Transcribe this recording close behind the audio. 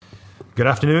Good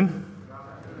afternoon.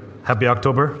 Happy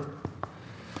October.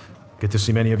 Good to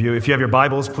see many of you. If you have your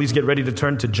Bibles, please get ready to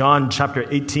turn to John chapter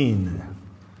 18.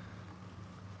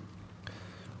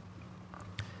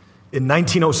 In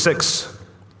 1906,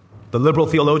 the liberal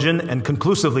theologian and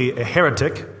conclusively a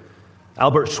heretic,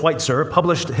 Albert Schweitzer,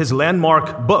 published his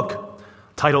landmark book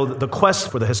titled The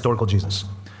Quest for the Historical Jesus.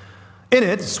 In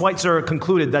it, Schweitzer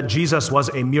concluded that Jesus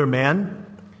was a mere man,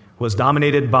 was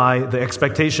dominated by the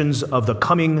expectations of the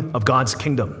coming of God's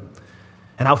kingdom,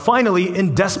 and how finally,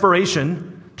 in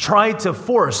desperation, tried to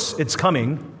force its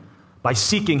coming by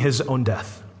seeking his own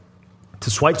death.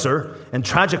 To Schweitzer, and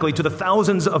tragically to the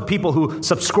thousands of people who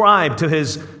subscribed to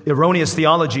his erroneous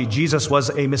theology, Jesus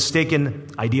was a mistaken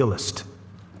idealist,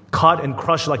 caught and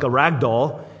crushed like a rag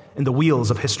doll in the wheels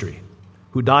of history,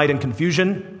 who died in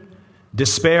confusion,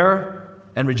 despair,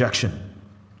 and rejection.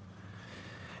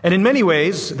 And in many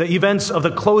ways, the events of the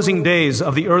closing days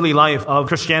of the early life of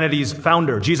Christianity's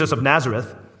founder, Jesus of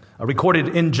Nazareth, recorded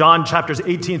in John chapters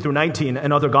 18 through 19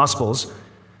 and other Gospels,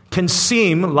 can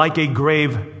seem like a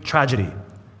grave tragedy.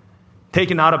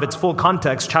 Taken out of its full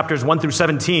context, chapters 1 through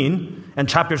 17 and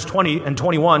chapters 20 and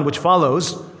 21, which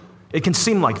follows, it can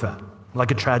seem like that,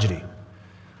 like a tragedy.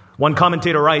 One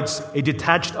commentator writes, a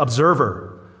detached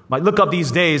observer might look up these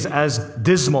days as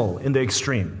dismal in the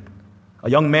extreme. A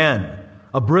young man,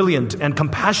 a brilliant and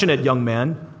compassionate young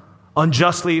man,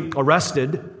 unjustly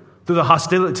arrested through the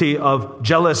hostility of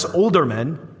jealous older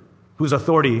men whose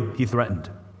authority he threatened.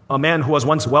 A man who was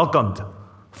once welcomed,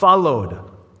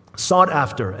 followed, sought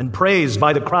after, and praised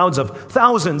by the crowds of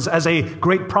thousands as a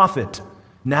great prophet,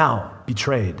 now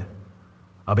betrayed,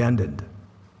 abandoned,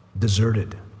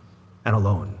 deserted, and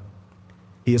alone.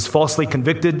 He is falsely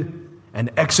convicted and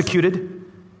executed.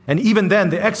 And even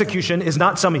then, the execution is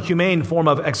not some humane form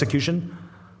of execution,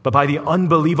 but by the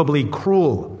unbelievably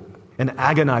cruel and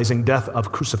agonizing death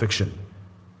of crucifixion.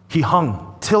 He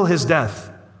hung till his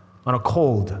death on a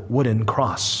cold wooden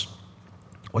cross.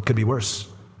 What could be worse?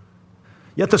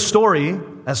 Yet the story,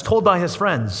 as told by his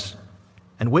friends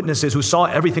and witnesses who saw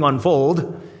everything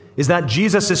unfold, is that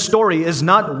Jesus' story is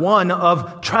not one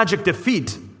of tragic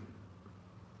defeat,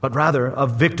 but rather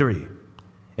of victory.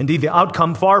 Indeed, the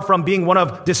outcome, far from being one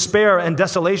of despair and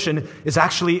desolation, is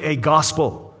actually a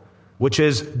gospel, which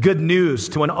is good news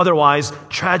to an otherwise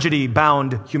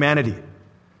tragedy-bound humanity.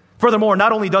 Furthermore,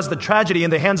 not only does the tragedy in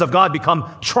the hands of God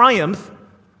become triumph,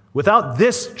 without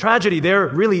this tragedy, there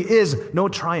really is no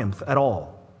triumph at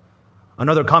all.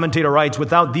 Another commentator writes,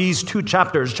 without these two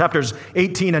chapters, chapters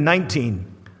 18 and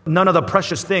 19, none of the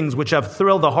precious things which have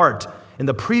thrilled the heart in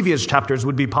the previous chapters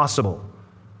would be possible.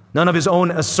 None of his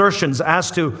own assertions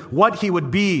as to what he would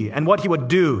be and what he would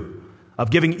do, of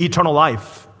giving eternal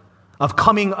life, of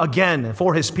coming again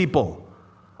for his people,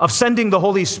 of sending the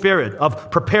Holy Spirit, of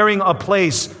preparing a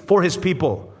place for his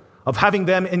people, of having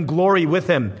them in glory with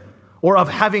him, or of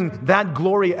having that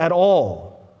glory at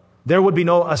all. There would be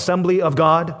no assembly of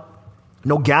God,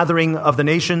 no gathering of the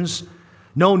nations,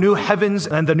 no new heavens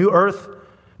and the new earth,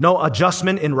 no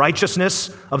adjustment in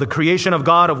righteousness of the creation of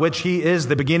God of which he is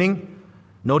the beginning,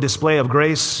 no display of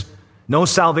grace, no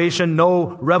salvation,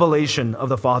 no revelation of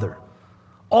the Father.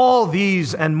 All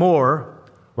these and more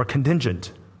were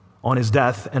contingent on his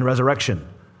death and resurrection.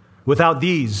 Without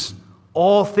these,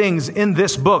 all things in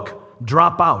this book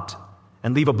drop out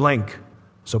and leave a blank.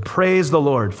 So praise the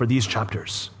Lord for these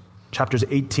chapters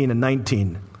 18 and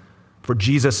 19, for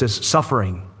Jesus'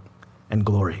 suffering and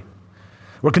glory.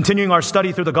 We're continuing our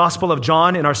study through the Gospel of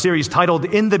John in our series titled,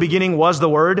 In the Beginning Was the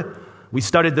Word. We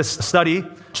started this study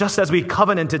just as we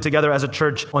covenanted together as a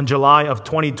church on July of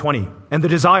 2020. And the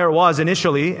desire was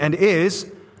initially and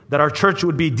is that our church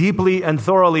would be deeply and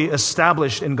thoroughly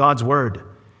established in God's Word,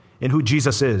 in who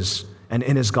Jesus is and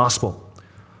in his gospel.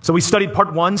 So we studied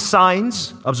part 1,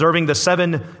 signs, observing the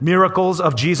 7 miracles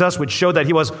of Jesus, which showed that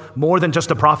he was more than just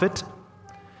a prophet.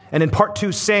 And in part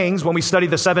 2, sayings, when we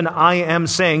studied the 7 I am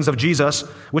sayings of Jesus,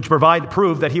 which provide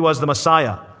proof that he was the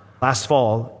Messiah, last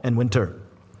fall and winter.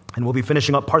 And we'll be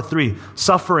finishing up part 3,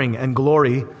 suffering and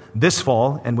glory, this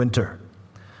fall and winter.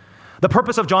 The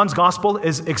purpose of John's gospel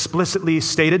is explicitly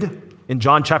stated in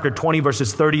John chapter 20,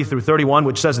 verses 30 through 31,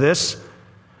 which says this,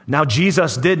 Now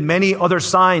Jesus did many other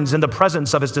signs in the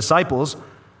presence of his disciples,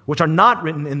 which are not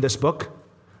written in this book,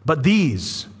 but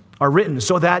these are written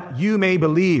so that you may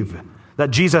believe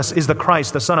that Jesus is the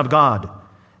Christ, the Son of God,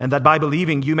 and that by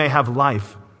believing you may have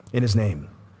life in his name.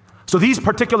 So these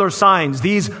particular signs,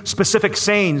 these specific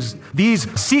sayings, these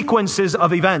sequences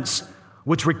of events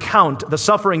which recount the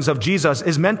sufferings of Jesus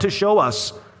is meant to show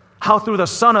us how through the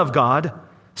Son of God,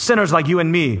 sinners like you and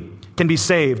me can be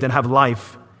saved and have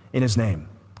life in his name.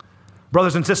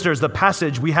 Brothers and sisters, the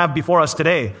passage we have before us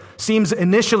today seems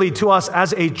initially to us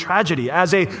as a tragedy,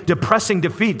 as a depressing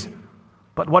defeat.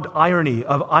 But what irony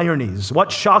of ironies,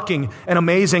 what shocking and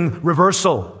amazing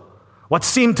reversal. What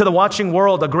seemed to the watching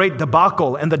world a great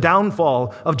debacle and the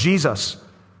downfall of Jesus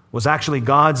was actually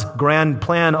God's grand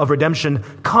plan of redemption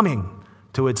coming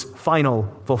to its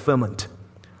final fulfillment.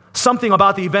 Something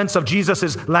about the events of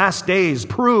Jesus' last days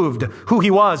proved who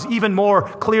he was even more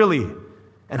clearly,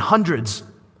 and hundreds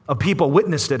of people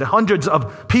witnessed it, and hundreds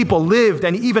of people lived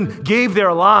and even gave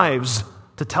their lives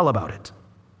to tell about it.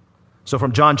 So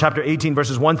from John chapter 18,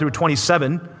 verses 1 through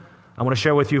 27, I want to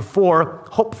share with you 4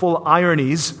 hopeful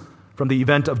ironies from the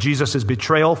event of Jesus'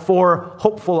 betrayal. 4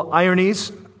 hopeful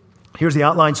ironies. Here's the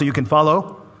outline so you can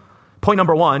follow. Point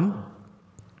number 1,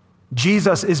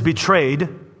 Jesus is betrayed,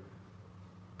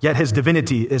 yet his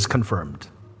divinity is confirmed.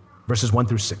 Verses 1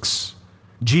 through 6.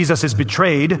 Jesus is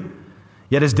betrayed,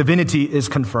 yet his divinity is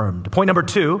confirmed. Point number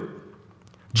 2,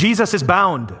 Jesus is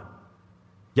bound,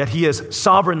 yet he is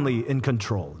sovereignly in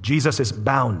control. Jesus is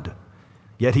bound,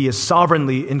 yet he is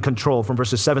sovereignly in control, from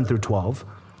verses 7 through 12.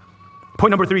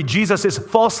 Point number 3, Jesus is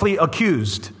falsely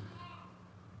accused,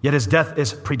 yet his death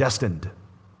is predestined.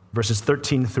 Verses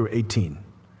 13 through 18.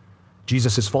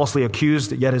 Jesus is falsely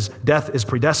accused, yet his death is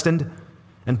predestined.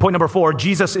 And point number 4,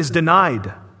 Jesus is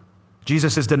denied.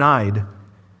 Jesus is denied,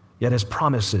 yet his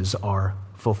promises are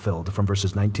fulfilled, from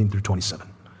verses 19 through 27.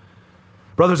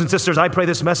 Brothers and sisters, I pray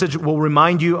this message will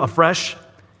remind you afresh,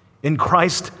 in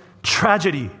Christ,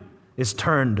 tragedy is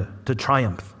turned to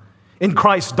triumph. In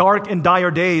Christ, dark and dire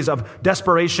days of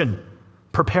desperation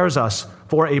prepares us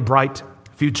for a bright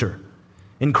future.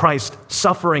 In Christ,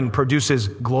 suffering produces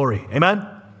glory. Amen?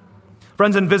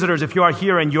 Friends and visitors, if you are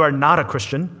here and you are not a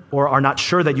Christian or are not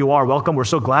sure that you are, welcome. We're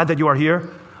so glad that you are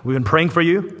here. We've been praying for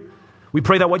you. We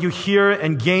pray that what you hear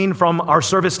and gain from our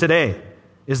service today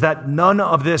is that none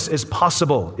of this is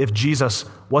possible if Jesus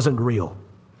wasn't real.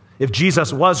 If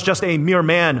Jesus was just a mere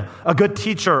man, a good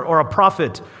teacher or a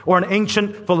prophet or an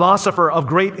ancient philosopher of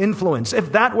great influence,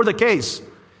 if that were the case,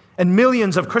 and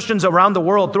millions of Christians around the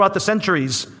world throughout the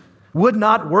centuries would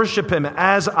not worship him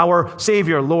as our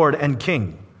Savior, Lord, and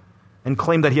King, and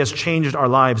claim that he has changed our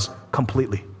lives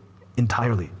completely,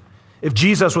 entirely. If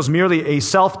Jesus was merely a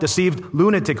self-deceived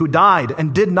lunatic who died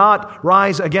and did not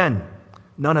rise again,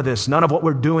 none of this, none of what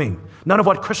we're doing, none of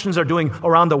what Christians are doing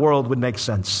around the world would make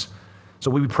sense.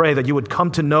 So we pray that you would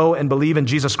come to know and believe in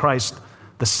Jesus Christ,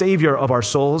 the Savior of our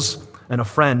souls and a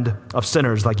friend of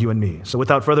sinners like you and me. So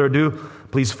without further ado,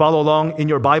 please follow along in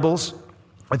your Bibles,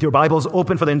 with your Bibles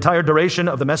open for the entire duration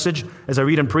of the message as I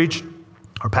read and preach.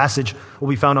 Our passage will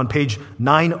be found on page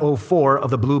 904 of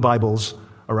the blue Bibles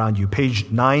around you. Page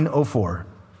 904.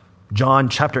 John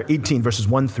chapter 18, verses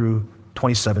 1 through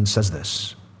 27 says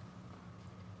this.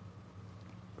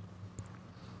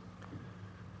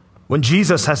 When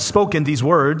Jesus has spoken these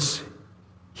words,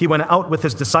 he went out with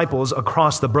his disciples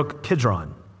across the brook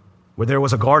Kidron, where there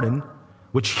was a garden,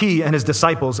 which he and his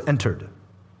disciples entered.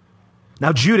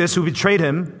 Now Judas, who betrayed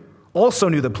him, also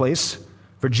knew the place,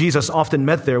 for Jesus often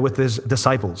met there with his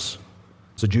disciples.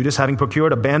 So Judas, having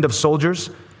procured a band of soldiers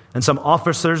and some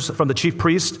officers from the chief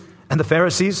priests and the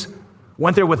Pharisees,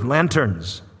 went there with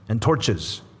lanterns and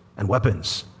torches and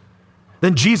weapons.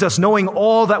 Then Jesus, knowing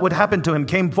all that would happen to him,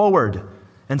 came forward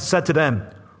and said to them,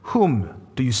 "Whom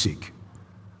do you seek?"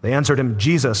 They answered him,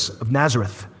 "Jesus of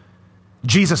Nazareth."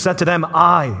 Jesus said to them,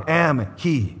 "I am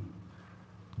he."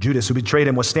 Judas, who betrayed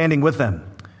him, was standing with them.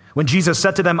 When Jesus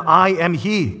said to them, "I am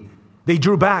he," they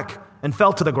drew back and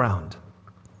fell to the ground.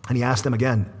 And he asked them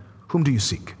again, "Whom do you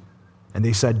seek?" And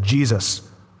they said, "Jesus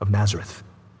of Nazareth."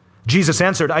 Jesus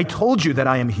answered, "I told you that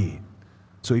I am he.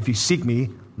 So if you seek me,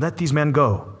 let these men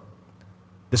go."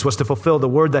 This was to fulfill the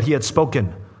word that he had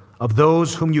spoken, "Of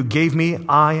those whom you gave me,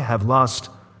 I have lost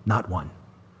not one."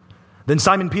 Then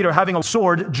Simon Peter, having a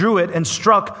sword, drew it and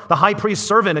struck the high priest's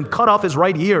servant and cut off his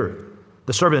right ear.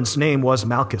 The servant's name was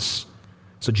Malchus.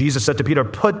 So Jesus said to Peter,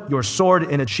 "Put your sword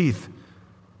in its sheath.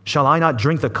 Shall I not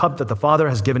drink the cup that the Father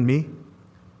has given me?"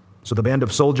 So the band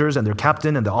of soldiers and their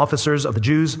captain and the officers of the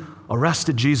Jews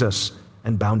arrested Jesus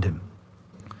and bound him.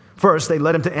 First, they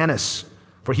led him to Annas,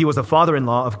 for he was the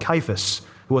father-in-law of Caiaphas,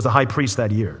 who was the high priest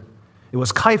that year. It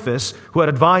was Caiaphas who had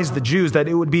advised the Jews that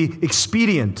it would be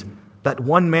expedient that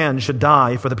one man should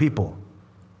die for the people.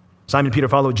 Simon Peter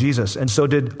followed Jesus, and so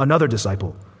did another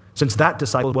disciple. Since that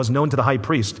disciple was known to the high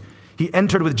priest, he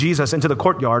entered with Jesus into the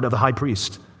courtyard of the high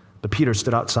priest, but Peter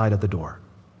stood outside at the door.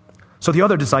 So the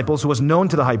other disciples, who was known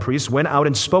to the high priest, went out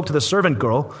and spoke to the servant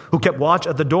girl who kept watch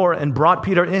at the door and brought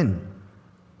Peter in.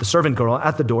 The servant girl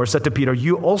at the door said to Peter,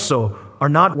 "You also are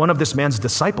not one of this man's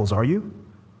disciples, are you?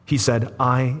 He said,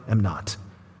 I am not.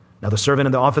 Now the servant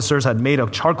and the officers had made a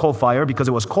charcoal fire because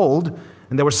it was cold,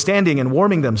 and they were standing and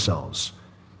warming themselves.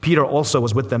 Peter also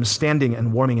was with them, standing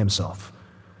and warming himself.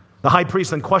 The high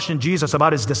priest then questioned Jesus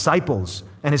about his disciples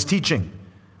and his teaching.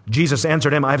 Jesus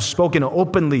answered him, I have spoken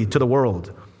openly to the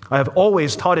world. I have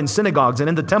always taught in synagogues and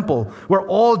in the temple, where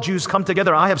all Jews come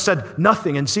together. I have said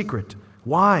nothing in secret.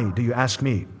 Why do you ask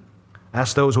me?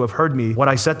 Ask those who have heard me what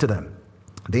I said to them.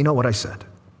 They know what I said.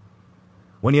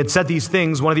 When he had said these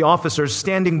things, one of the officers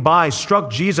standing by struck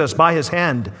Jesus by his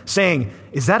hand, saying,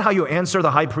 Is that how you answer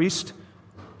the high priest?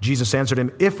 Jesus answered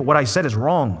him, If what I said is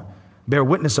wrong, bear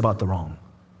witness about the wrong.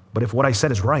 But if what I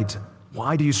said is right,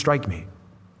 why do you strike me?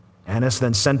 Annas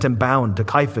then sent him bound to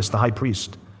Caiaphas, the high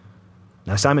priest.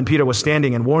 Now Simon Peter was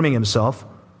standing and warming himself.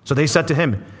 So they said to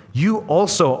him, You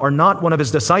also are not one of his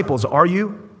disciples, are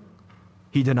you?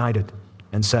 He denied it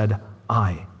and said,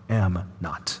 I am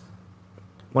not.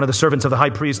 One of the servants of the high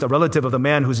priest, a relative of the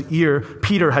man whose ear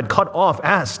Peter had cut off,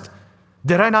 asked,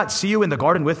 Did I not see you in the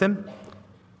garden with him?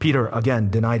 Peter again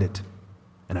denied it,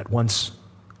 and at once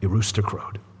a rooster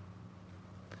crowed.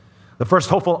 The first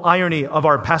hopeful irony of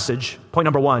our passage, point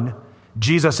number 1,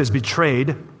 Jesus is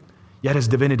betrayed, yet his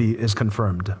divinity is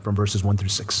confirmed, from verses 1 through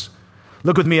 6.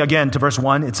 Look with me again to verse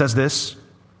 1. It says this,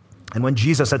 And when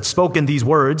Jesus had spoken these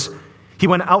words, he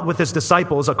went out with his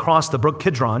disciples across the brook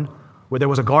Kidron, where there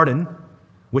was a garden,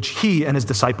 which he and his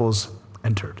disciples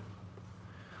entered.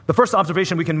 The first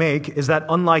observation we can make is that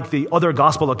unlike the other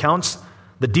gospel accounts,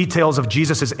 the details of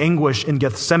Jesus' anguish in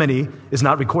Gethsemane is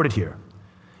not recorded here.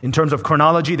 In terms of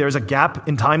chronology, there is a gap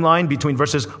in timeline between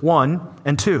verses 1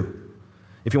 and 2.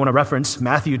 If you want to reference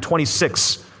Matthew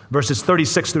 26, verses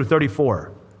 36 through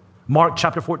 34, Mark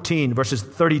chapter 14, verses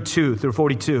 32 through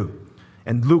 42,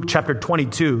 and Luke chapter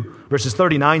 22, verses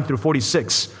 39 through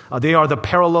 46, they are the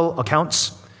parallel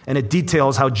accounts. And it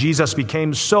details how Jesus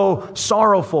became so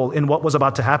sorrowful in what was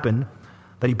about to happen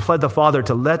that he pled the Father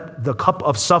to let the cup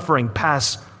of suffering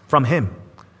pass from him.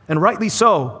 And rightly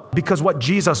so, because what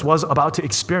Jesus was about to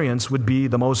experience would be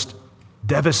the most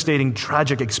devastating,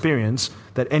 tragic experience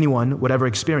that anyone would ever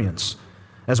experience.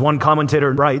 As one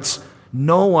commentator writes,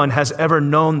 no one has ever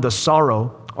known the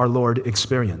sorrow our Lord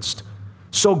experienced.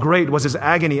 So great was his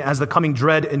agony as the coming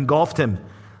dread engulfed him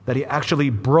that he actually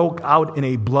broke out in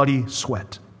a bloody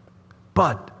sweat.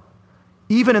 But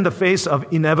even in the face of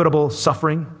inevitable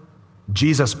suffering,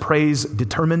 Jesus prays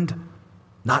determined,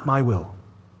 not my will,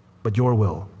 but your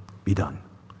will be done.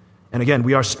 And again,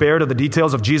 we are spared of the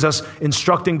details of Jesus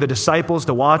instructing the disciples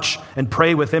to watch and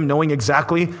pray with him, knowing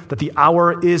exactly that the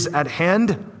hour is at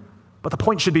hand. But the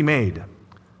point should be made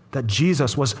that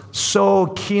Jesus was so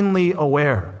keenly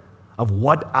aware of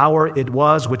what hour it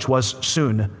was, which was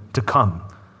soon to come,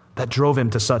 that drove him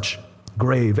to such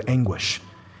grave anguish.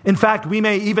 In fact, we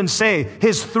may even say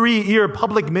his 3-year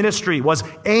public ministry was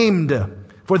aimed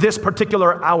for this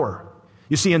particular hour.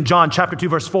 You see, in John chapter 2,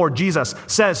 verse 4, Jesus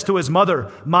says to his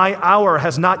mother, my hour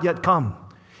has not yet come.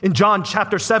 In John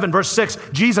chapter 7, verse 6,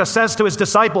 Jesus says to his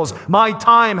disciples, my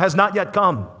time has not yet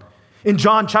come. In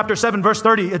John chapter 7, verse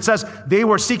 30, it says they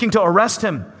were seeking to arrest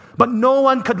him, but no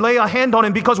one could lay a hand on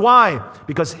him. Because why?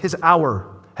 Because his hour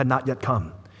had not yet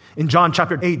come. In John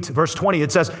chapter 8, verse 20,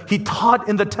 it says he taught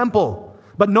in the temple,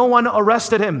 but no one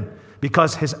arrested him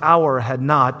because his hour had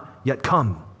not yet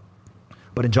come.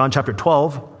 But in John chapter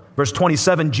 12, verse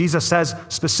 27, Jesus says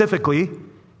specifically,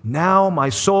 now my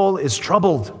soul is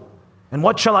troubled. And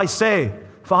what shall I say?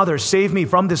 Father, save me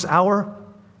from this hour.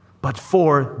 But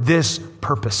for this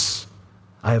purpose,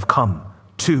 I have come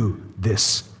to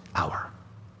this hour.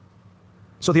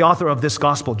 So the author of this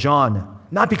gospel, John,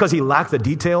 not because he lacked the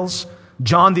details,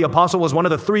 John the apostle was one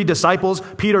of the 3 disciples,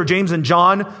 Peter, James, and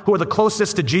John, who were the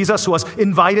closest to Jesus, who was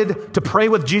invited to pray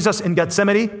with Jesus in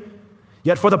Gethsemane.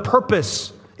 Yet for the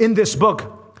purpose in this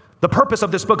book, the purpose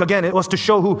of this book, again, it was to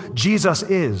show who Jesus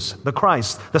is, the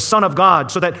Christ, the Son of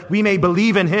God, so that we may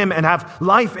believe in him and have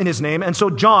life in his name. And so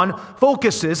John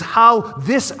focuses how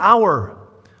this hour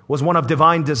was one of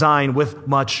divine design with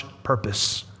much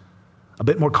purpose. A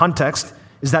bit more context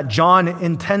is that John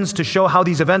intends to show how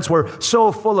these events were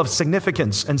so full of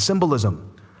significance and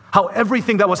symbolism, how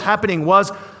everything that was happening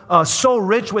was so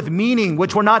rich with meaning,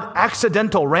 which were not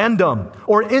accidental, random,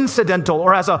 or incidental,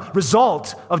 or as a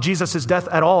result of Jesus' death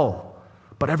at all.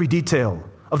 But every detail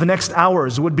of the next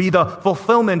hours would be the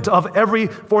fulfillment of every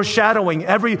foreshadowing,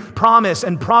 every promise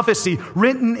and prophecy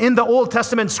written in the Old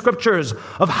Testament scriptures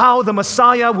of how the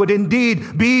Messiah would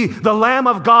indeed be the Lamb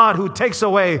of God who takes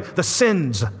away the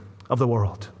sins of the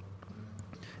world.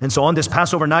 And so on this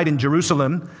Passover night in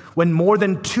Jerusalem, when more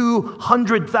than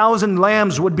 200,000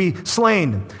 lambs would be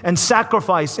slain and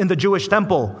sacrificed in the Jewish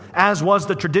temple, as was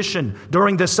the tradition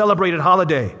during this celebrated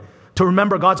holiday, to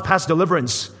remember God's past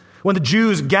deliverance, when the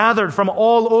Jews gathered from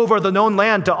all over the known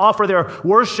land to offer their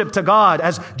worship to God,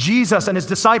 as Jesus and his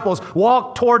disciples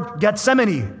walked toward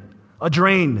Gethsemane, a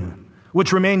drain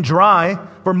which remained dry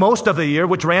for most of the year,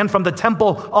 which ran from the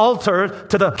temple altar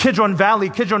to the Kidron Valley,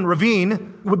 Kidron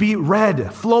Ravine, would be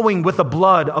red, flowing with the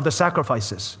blood of the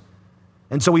sacrifices.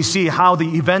 And so we see how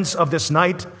the events of this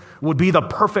night would be the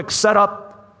perfect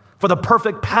setup for the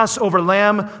perfect Passover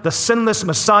lamb, the sinless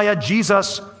Messiah,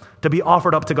 Jesus, to be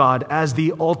offered up to God as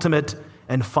the ultimate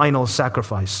and final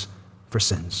sacrifice for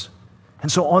sins. And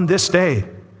so on this day,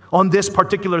 through this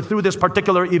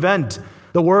particular event,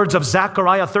 the words of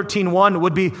Zechariah 13:1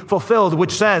 would be fulfilled,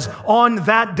 which says, on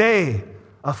that day,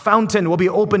 a fountain will be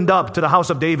opened up to the house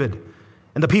of David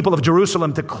and the people of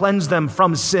Jerusalem to cleanse them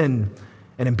from sin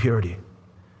and impurity.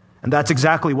 And that's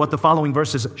exactly what the following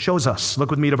verses shows us. Look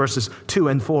with me to verses 2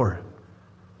 and 4.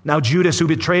 Now Judas, who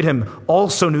betrayed him,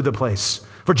 also knew the place,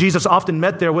 for Jesus often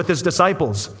met there with his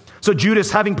disciples. So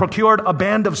Judas, having procured a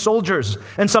band of soldiers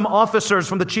and some officers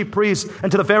from the chief priests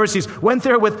and to the Pharisees, went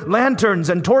there with lanterns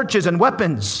and torches and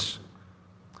weapons.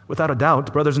 Without a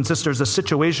doubt, brothers and sisters, the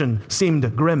situation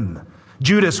seemed grim.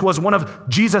 Judas was one of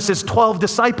Jesus' 12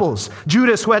 disciples.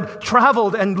 Judas, who had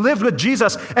traveled and lived with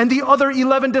Jesus and the other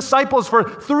 11 disciples for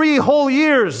 3 whole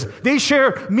years. They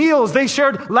shared meals, they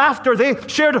shared laughter, they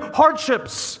shared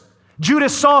hardships.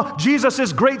 Judas saw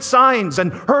Jesus' great signs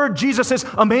and heard Jesus'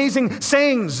 amazing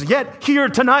sayings. Yet here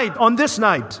tonight, on this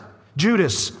night,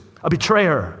 Judas, a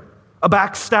betrayer, a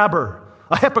backstabber,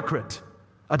 a hypocrite,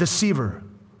 a deceiver,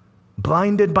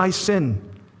 blinded by sin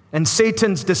and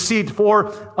Satan's deceit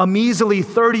for a measly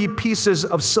 30 pieces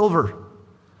of silver,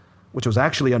 which was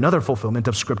actually another fulfillment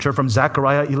of Scripture from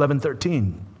Zechariah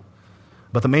 11:13.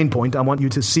 But the main point I want you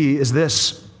to see is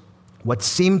this: what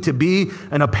seemed to be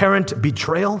an apparent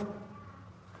betrayal.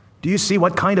 Do you see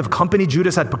what kind of company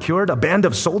Judas had procured? A band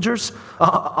of soldiers,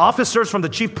 officers from the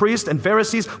chief priests and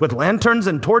Pharisees with lanterns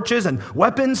and torches and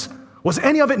weapons. Was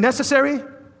any of it necessary?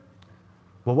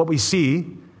 Well, what we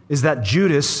see is that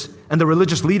Judas and the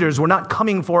religious leaders were not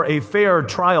coming for a fair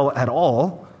trial at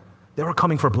all. They were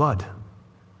coming for blood.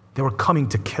 They were coming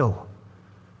to kill.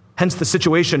 Hence, the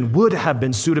situation would have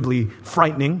been suitably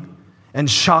frightening and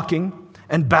shocking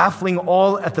and baffling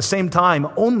all at the same time,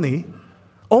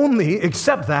 only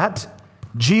except that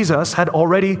Jesus had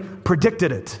already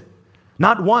predicted it.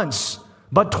 Not once,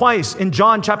 but twice in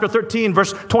John chapter 13,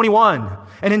 verse 21,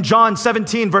 and in John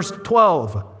 17, verse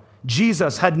 12.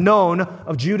 Jesus had known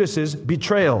of Judas's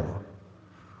betrayal.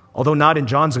 Although not in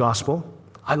John's gospel,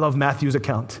 I love Matthew's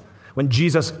account when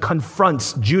Jesus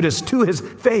confronts Judas to his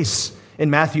face in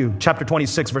Matthew chapter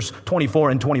 26, verse 24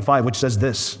 and 25, which says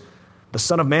this: the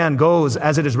Son of Man goes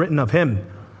as it is written of him,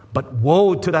 but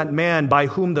woe to that man by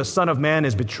whom the Son of Man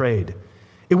is betrayed.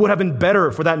 It would have been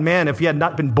better for that man if he had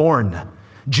not been born.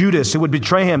 Judas, who would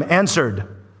betray him, answered.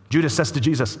 Judas says to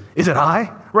Jesus, "Is it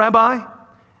I, Rabbi?"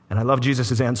 And I love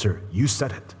Jesus' answer. You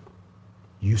said it.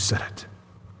 You said it.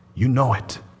 You know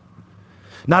it.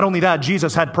 Not only that,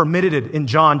 Jesus had permitted it in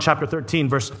John chapter 13,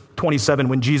 verse 27,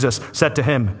 when Jesus said to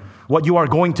him, "What you are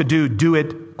going to do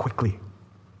it quickly."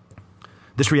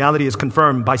 This reality is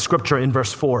confirmed by Scripture in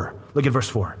verse 4. Look at verse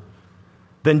 4.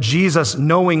 Then Jesus,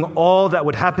 knowing all that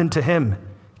would happen to him,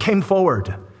 came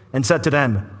forward and said to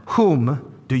them, "Whom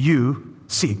do you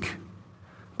seek?"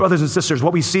 Brothers and sisters,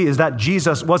 what we see is that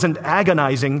Jesus wasn't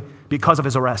agonizing because of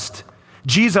his arrest.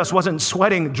 Jesus wasn't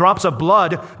sweating drops of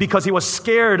blood because he was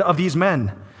scared of these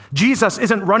men. Jesus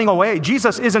isn't running away.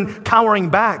 Jesus isn't cowering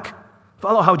back.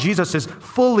 Follow how Jesus is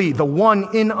fully the one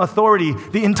in authority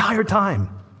the entire time.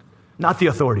 Not the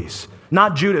authorities,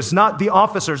 not Judas, not the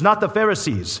officers, not the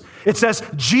Pharisees. It says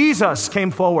Jesus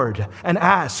came forward and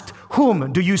asked,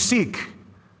 "Whom do you seek?"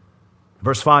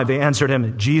 Verse 5, they answered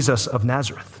him, "Jesus of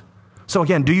Nazareth." So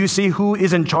again, do you see who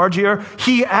is in charge here?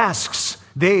 He asks,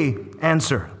 they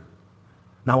answer.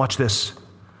 Now watch this.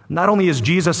 Not only is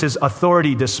Jesus'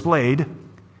 authority displayed,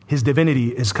 his divinity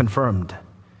is confirmed.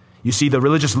 You see, the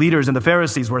religious leaders and the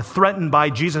Pharisees were threatened by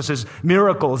Jesus'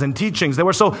 miracles and teachings. They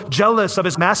were so jealous of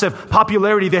his massive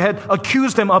popularity, they had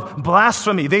accused him of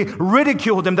blasphemy. They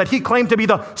ridiculed him that he claimed to be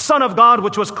the Son of God,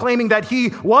 which was claiming that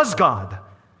he was God.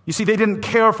 You see, they didn't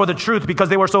care for the truth because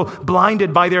they were so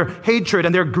blinded by their hatred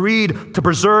and their greed to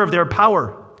preserve their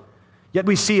power. Yet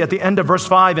we see at the end of verse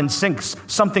 5 and 6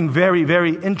 something very,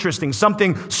 very interesting,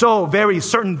 something so very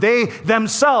certain. They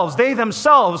themselves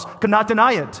could not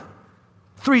deny it.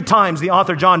 3 times the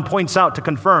author John points out to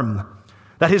confirm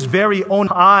that his very own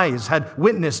eyes had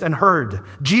witnessed and heard.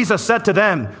 Jesus said to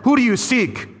them, "Who do you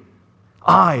seek?"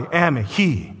 "I am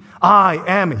he. I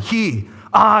am he.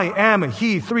 I am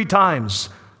he," 3 times,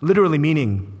 literally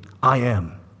meaning, "I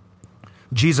am."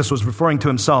 Jesus was referring to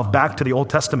himself back to the Old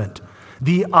Testament.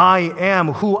 The "I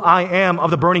am who I am" of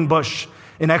the burning bush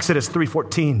in Exodus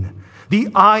 3:14. The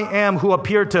 "I am" who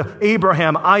appeared to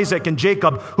Abraham, Isaac, and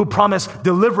Jacob, who promised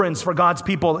deliverance for God's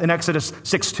people in Exodus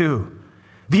 6:2.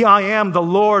 The "I am" the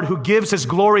Lord who gives his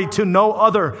glory to no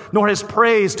other, nor his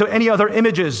praise to any other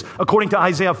images, according to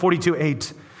Isaiah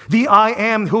 42:8. The "I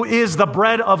am" who is the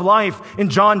bread of life in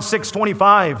John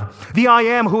 6:25. The "I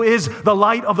am" who is the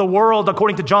light of the world,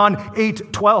 according to John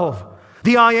 8:12.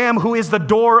 The "I am" who is the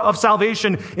door of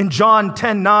salvation in John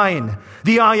 10:9.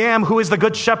 The "I am" who is the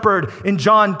good shepherd in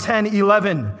John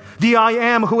 10:11. The "I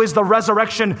am" who is the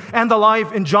resurrection and the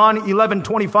life in John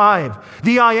 11:25.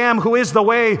 The "I am" who is the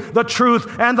way, the truth,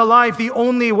 and the life, the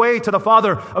only way to the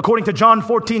Father, according to John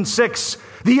 14:6.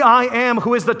 The "I am"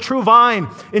 who is the true vine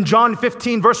in John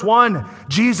 15 verse 1.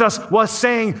 Jesus was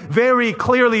saying very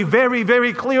clearly, very,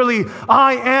 very clearly,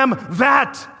 "I am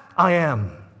that I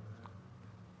am."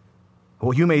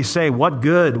 Well, you may say, what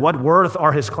good, what worth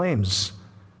are his claims?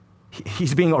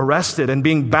 He's being arrested and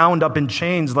being bound up in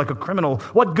chains like a criminal.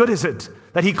 What good is it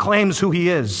that he claims who he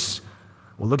is?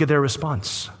 Well, look at their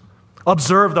response.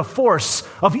 Observe the force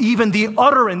of even the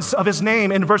utterance of his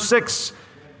name in verse 6.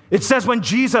 It says, when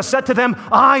Jesus said to them,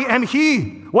 "I am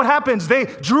he," what happens? They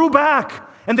drew back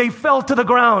and they fell to the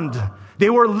ground.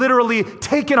 They were literally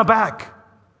taken aback.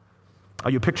 Are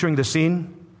you picturing the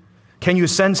scene? Can you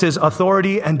sense his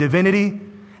authority and divinity?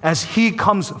 As he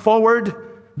comes forward,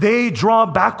 they draw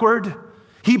backward.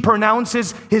 He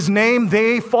pronounces his name,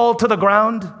 they fall to the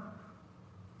ground.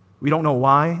 We don't know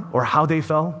why or how they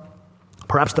fell.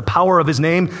 Perhaps the power of his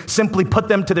name simply put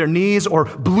them to their knees or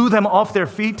blew them off their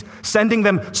feet, sending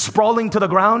them sprawling to the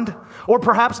ground. Or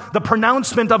perhaps the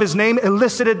pronouncement of his name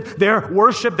elicited their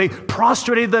worship. They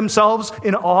prostrated themselves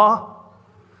in awe.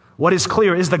 What is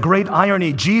clear is the great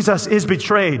irony. Jesus is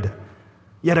betrayed.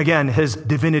 Yet again, his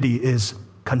divinity is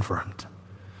confirmed.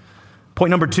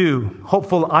 Point number 2,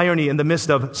 hopeful irony in the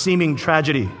midst of seeming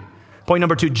tragedy. Point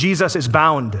number 2, Jesus is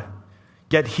bound,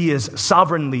 yet he is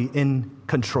sovereignly in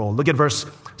control. Look at verse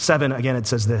 7 again, it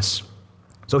says this.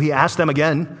 So he asked them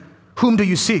again, "Whom do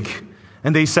you seek?"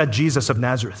 And they said, "Jesus of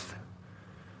Nazareth."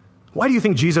 Why do you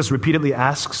think Jesus repeatedly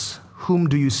asks, "Whom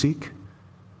do you seek?"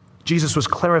 Jesus was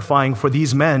clarifying for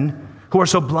these men who are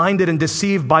so blinded and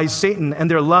deceived by Satan and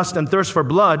their lust and thirst for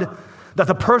blood, that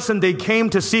the person they came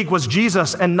to seek was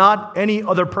Jesus and not any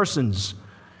other persons.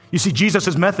 You see,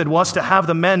 Jesus' method was to have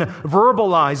the men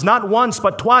verbalize, not once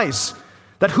but twice,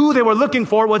 that who they were looking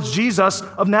for was Jesus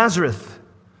of Nazareth.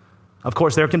 Of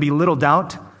course, there can be little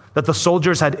doubt that the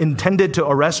soldiers had intended to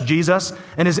arrest Jesus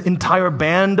and his entire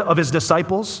band of his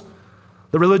disciples.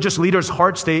 The religious leaders'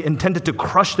 hearts, they intended to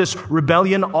crush this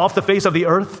rebellion off the face of the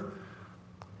earth.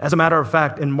 As a matter of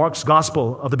fact, in Mark's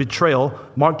gospel of the betrayal,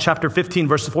 Mark chapter 15,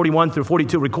 verse 41 through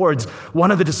 42 records, one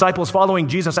of the disciples following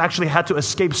Jesus actually had to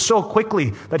escape so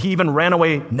quickly that he even ran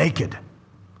away naked.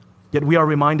 Yet we are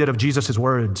reminded of Jesus'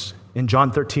 words in John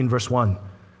 13, verse 1.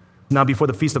 Now before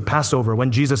the feast of Passover,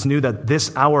 when Jesus knew that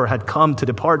this hour had come to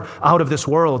depart out of this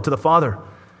world to the Father,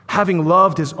 having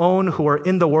loved his own who are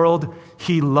in the world,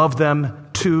 he loved them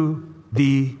to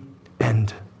the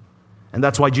end. And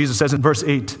that's why Jesus says in verse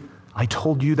 8, "I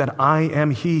told you that I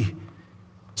am he.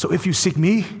 So if you seek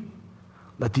me,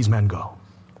 let these men go."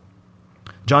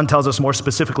 John tells us more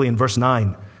specifically in verse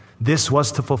 9, this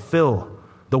was to fulfill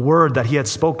the word that he had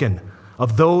spoken.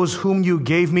 "Of those whom you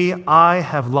gave me, I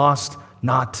have lost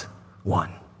not one."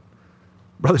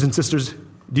 Brothers and sisters,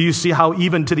 do you see how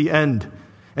even to the end,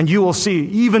 and you will see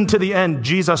even to the end,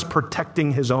 Jesus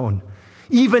protecting his own.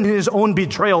 Even in his own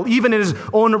betrayal, even in his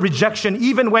own rejection,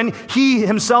 even when he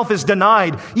himself is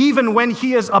denied, even when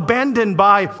he is abandoned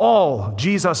by all,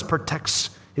 Jesus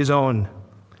protects his own,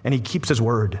 and he keeps his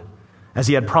word. As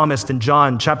he had promised in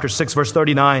John chapter 6, verse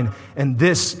 39, "And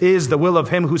this is the will of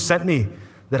him who sent me,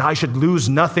 that I should lose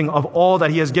nothing of all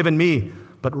that he has given me,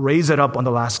 but raise it up on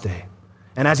the last day."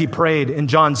 And as he prayed in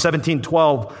John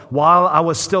 17:12, "While I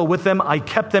was still with them, I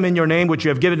kept them in your name, which you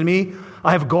have given me.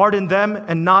 I have guarded them,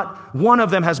 and not one of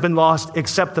them has been lost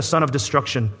except the son of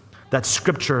destruction, that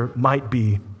scripture might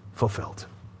be fulfilled."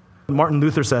 Martin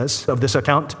Luther says of this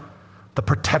account, the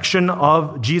protection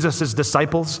of Jesus'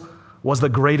 disciples was the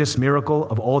greatest miracle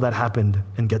of all that happened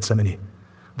in Gethsemane.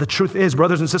 The truth is,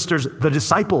 brothers and sisters, the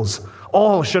disciples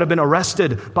all should have been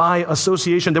arrested by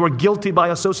association. They were guilty by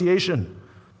association.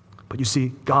 But you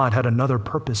see, God had another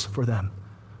purpose for them,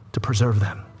 to preserve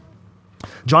them.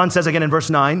 John says again in verse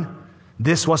 9,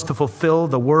 this was to fulfill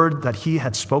the word that he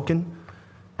had spoken,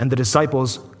 and the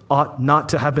disciples ought not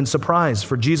to have been surprised,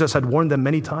 for Jesus had warned them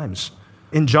many times.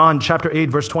 In John chapter 8,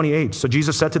 verse 28, so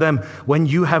Jesus said to them, when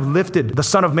you have lifted the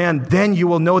Son of Man, then you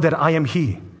will know that I am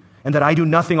he, and that I do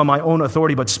nothing on my own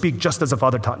authority, but speak just as the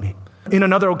Father taught me. In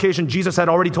another occasion, Jesus had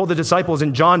already told the disciples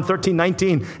in John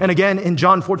 13:19, and again in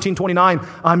John 14:29,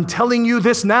 I'm telling you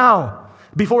this now,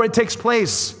 before it takes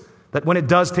place, that when it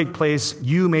does take place,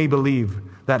 you may believe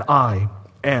that I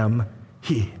am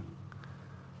he.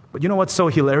 But you know what's so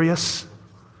hilarious?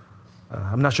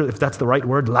 I'm not sure if that's the right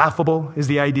word. Laughable is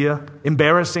the idea.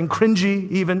 Embarrassing, cringy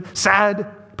even, sad,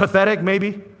 pathetic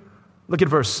maybe. Look at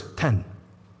verse 10.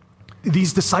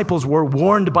 These disciples were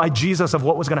warned by Jesus of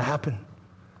what was going to happen.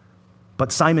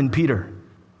 But Simon Peter,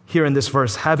 here in this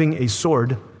verse, having a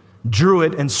sword, drew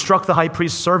it and struck the high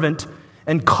priest's servant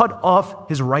and cut off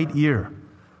his right ear.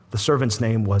 The servant's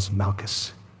name was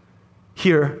Malchus.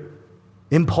 Here,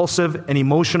 impulsive and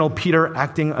emotional Peter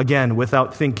acting again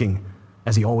without thinking,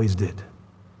 as he always did.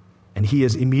 And he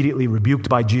is immediately rebuked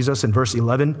by Jesus in verse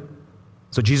 11.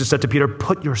 So Jesus said to Peter,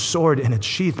 put your sword in its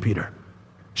sheath, Peter.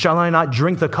 Shall I not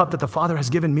drink the cup that the Father has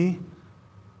given me?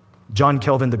 John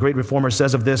Calvin, the great reformer,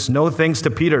 says of this, no thanks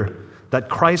to Peter that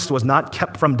Christ was not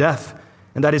kept from death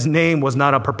and that his name was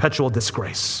not a perpetual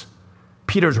disgrace.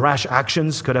 Peter's rash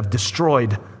actions could have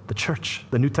destroyed the church,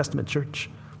 the New Testament church.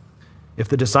 If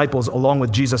the disciples, along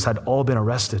with Jesus, had all been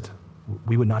arrested,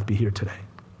 we would not be here today.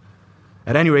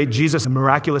 At any rate, Jesus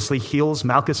miraculously heals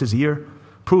Malchus's ear,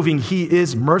 proving he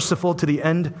is merciful to the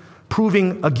end,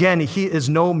 proving again he is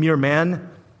no mere man.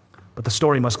 But the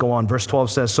story must go on. Verse 12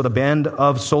 says, so the band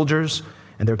of soldiers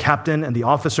and their captain and the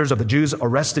officers of the Jews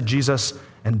arrested Jesus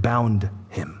and bound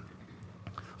him.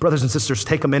 Brothers and sisters,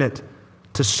 take a minute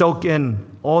to soak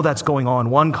in all that's going on.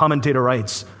 One commentator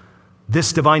writes,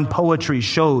 this divine poetry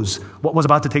shows what was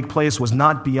about to take place was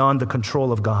not beyond the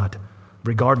control of God,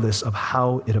 regardless of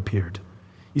how it appeared.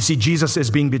 You see, Jesus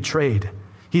is being betrayed.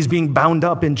 He's being bound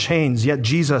up in chains, yet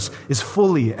Jesus is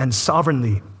fully and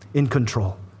sovereignly in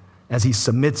control as he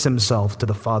submits himself to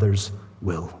the Father's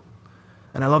will.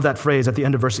 And I love that phrase at the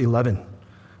end of verse 11.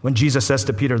 When Jesus says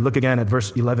to Peter, look again at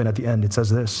verse 11 at the end, it says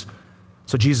this.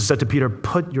 So Jesus said to Peter,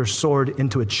 put your sword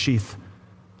into its sheath.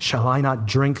 Shall I not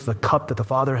drink the cup that the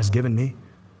Father has given me?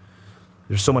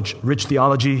 There's so much rich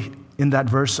theology in that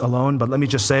verse alone, but let me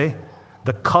just say,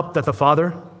 the cup that the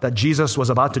Father, that Jesus was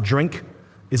about to drink,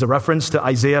 is a reference to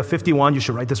Isaiah 51. You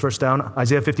should write this verse down.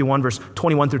 Isaiah 51, verse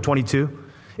 21 through 22.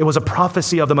 It was a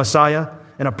prophecy of the Messiah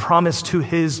and a promise to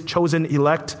his chosen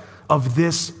elect of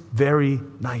this very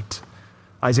night.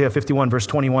 Isaiah 51, verse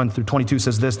 21 through 22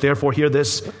 says this, therefore hear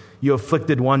this, you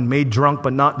afflicted one, made drunk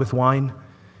but not with wine.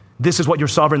 This is what your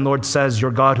sovereign Lord says,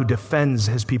 your God who defends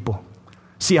his people.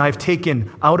 See, I have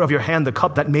taken out of your hand the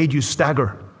cup that made you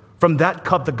stagger. From that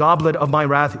cup, the goblet of my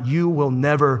wrath, you will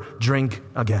never drink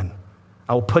again.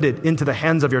 I will put it into the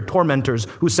hands of your tormentors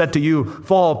who said to you,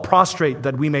 fall prostrate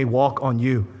that we may walk on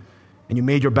you. And you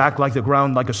made your back like the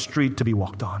ground, like a street to be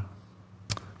walked on.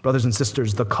 Brothers and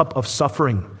sisters, the cup of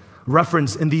suffering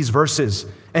referenced in these verses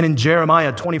and in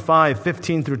Jeremiah 25,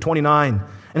 15 through 29,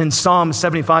 and in Psalm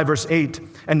 75, verse 8,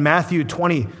 and Matthew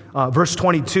 20, verse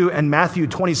 22, and Matthew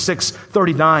 26,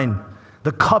 39.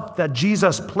 The cup that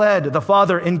Jesus pled the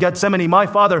Father in Gethsemane, my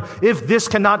Father, if this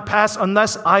cannot pass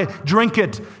unless I drink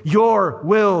it, your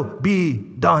will be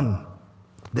done.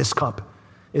 This cup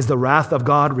is the wrath of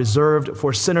God reserved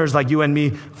for sinners like you and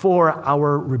me for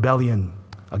our rebellion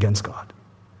against God.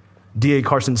 D.A.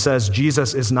 Carson says,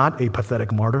 Jesus is not a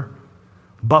pathetic martyr,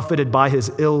 buffeted by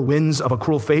his ill winds of a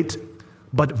cruel fate,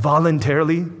 but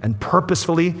voluntarily and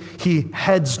purposefully, he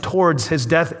heads towards his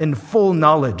death in full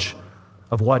knowledge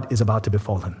of what is about to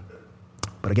befall him.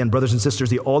 But again, brothers and sisters,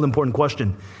 the all-important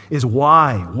question is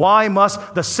why? Why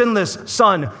must the sinless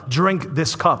Son drink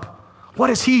this cup? What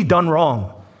has he done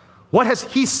wrong? What has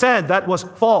he said that was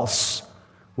false?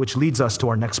 Which leads us to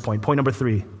our next point. Point number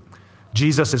 3.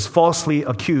 Jesus is falsely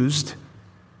accused,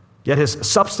 yet his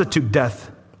substitute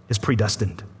death is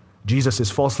predestined. Jesus is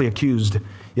falsely accused,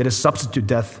 yet his substitute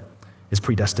death is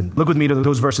predestined. Look with me to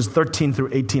those verses 13 through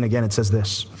 18 again. It says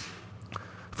this.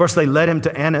 First, they led him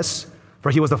to Annas,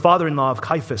 for he was the father-in-law of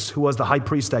Caiaphas, who was the high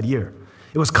priest that year.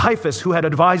 It was Caiaphas who had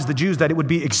advised the Jews that it would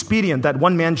be expedient that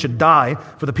one man should die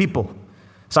for the people.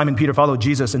 Simon Peter followed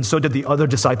Jesus, and so did the other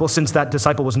disciple. Since that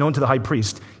disciple was known to the high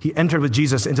priest, he entered with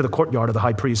Jesus into the courtyard of the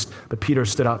high priest, but Peter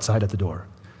stood outside at the door.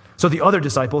 So the other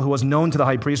disciple, who was known to the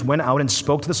high priest, went out and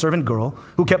spoke to the servant girl,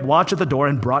 who kept watch at the door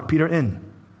and brought Peter in.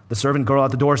 The servant girl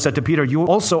at the door said to Peter, you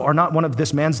also are not one of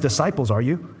this man's disciples, are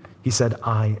you? He said,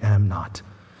 I am not.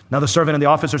 Now the servant and the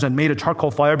officers had made a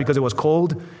charcoal fire because it was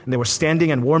cold, and they were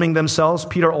standing and warming themselves.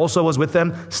 Peter also was with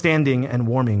them, standing and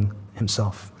warming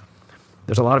himself.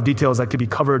 There's a lot of details that could be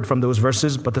covered from those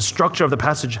verses, but the structure of the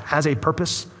passage has a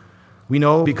purpose. We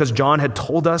know because John had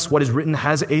told us what is written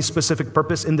has a specific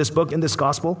purpose in this book, in this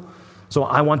gospel. So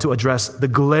I want to address the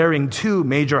glaring two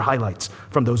major highlights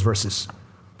from those verses.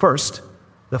 First,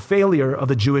 the failure of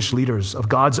the Jewish leaders, of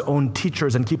God's own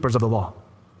teachers and keepers of the law.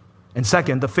 And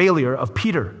second, the failure of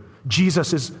Peter,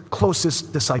 Jesus'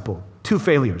 closest disciple. Two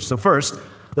failures. So first,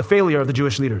 the failure of the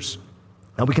Jewish leaders.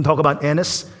 Now we can talk about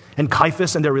Annas and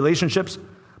Caiaphas and their relationships,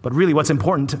 but really what's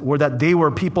important were that they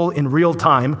were people in real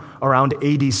time around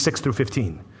AD 6 through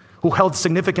 15 who held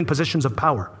significant positions of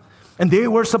power. And they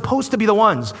were supposed to be the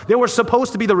ones. They were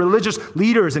supposed to be the religious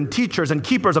leaders and teachers and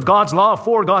keepers of God's law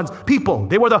for God's people.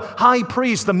 They were the high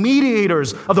priests, the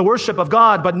mediators of the worship of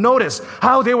God. But notice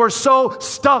how they were so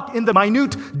stuck in the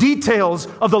minute details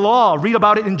of the law. Read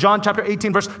about it in John chapter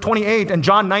 18, verse 28 and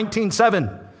John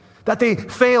 19:7. That they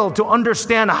failed to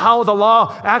understand how the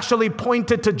law actually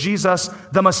pointed to Jesus,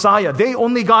 the Messiah. They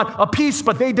only got a piece,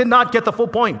 but they did not get the full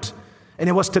point. And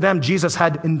it was to them Jesus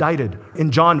had indicted. In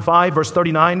John 5, verse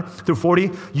 39 through 40,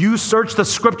 you search the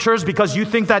scriptures because you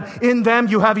think that in them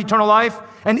you have eternal life.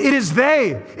 And it is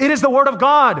the word of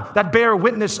God that bear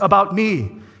witness about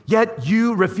me. Yet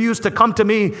you refuse to come to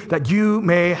me that you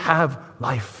may have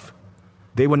life.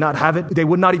 They would not have it. They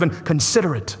would not even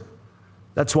consider it.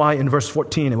 That's why in verse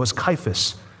 14, it was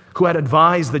Caiaphas who had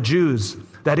advised the Jews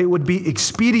that it would be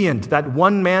expedient that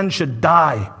one man should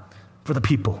die for the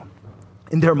people.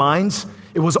 In their minds,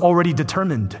 it was already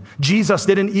determined. Jesus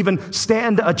didn't even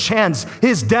stand a chance.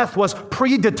 His death was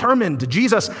predetermined.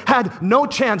 Jesus had no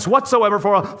chance whatsoever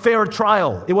for a fair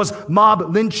trial. It was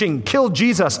mob lynching, kill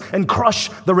Jesus and crush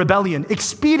the rebellion.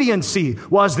 Expediency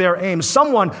was their aim.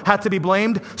 Someone had to be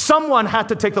blamed. Someone had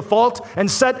to take the fault and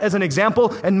set as an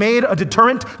example and made a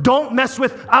deterrent. Don't mess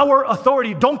with our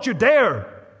authority. Don't you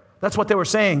dare. That's what they were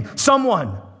saying.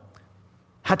 Someone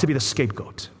had to be the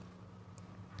scapegoat.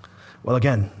 Well,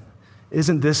 again,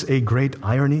 isn't this a great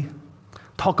irony?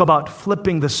 Talk about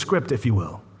flipping the script, if you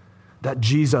will, that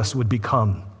Jesus would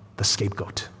become the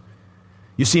scapegoat.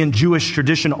 You see, in Jewish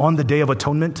tradition, on the Day of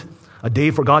Atonement, a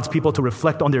day for God's people to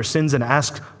reflect on their sins and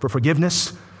ask for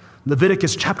forgiveness,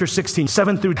 Leviticus chapter 16,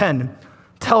 7 through 10,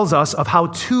 tells us of how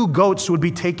 2 goats would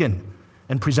be taken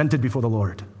and presented before the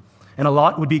Lord. And a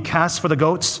lot would be cast for the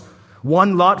goats,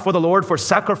 1 lot for the Lord for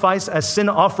sacrifice as sin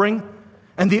offering,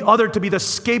 and the other to be the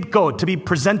scapegoat, to be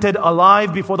presented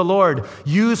alive before the Lord,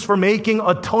 used for making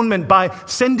atonement by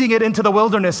sending it into the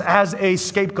wilderness as a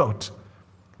scapegoat.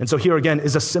 And so here again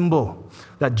is a symbol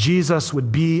that Jesus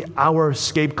would be our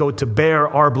scapegoat to bear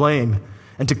our blame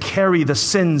and to carry the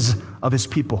sins of his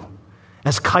people.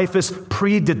 As Caiaphas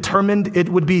predetermined it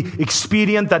would be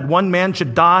expedient that one man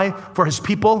should die for his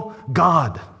people,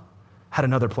 God had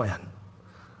another plan.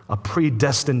 A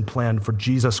predestined plan for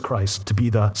Jesus Christ to be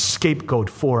the scapegoat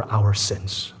for our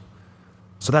sins.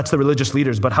 So that's the religious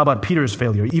leaders, but how about Peter's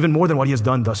failure? Even more than what he has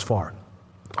done thus far,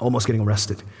 almost getting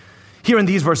arrested. Here in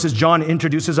these verses, John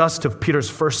introduces us to Peter's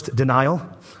first denial,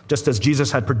 just as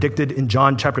Jesus had predicted in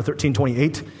John chapter 13,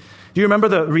 28. Do you remember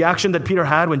the reaction that Peter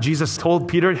had when Jesus told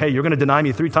Peter, hey, you're going to deny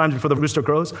me 3 times before the rooster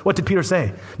crows? What did Peter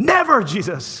say? Never,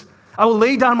 Jesus. I will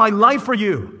lay down my life for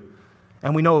you.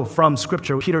 And we know from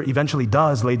Scripture, Peter eventually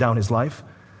does lay down his life,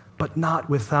 but not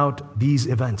without these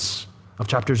events of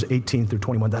chapters 18 through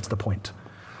 21. That's the point.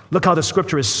 Look how the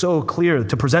Scripture is so clear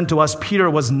to present to us Peter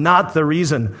was not the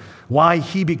reason why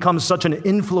he becomes such an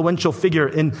influential figure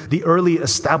in the early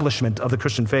establishment of the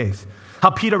Christian faith. How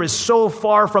Peter is so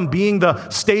far from being the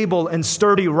stable and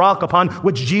sturdy rock upon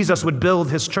which Jesus would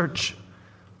build his church.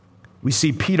 We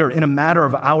see Peter in a matter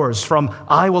of hours from,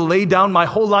 I will lay down my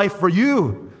whole life for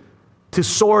you, to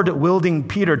sword-wielding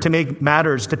Peter to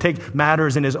take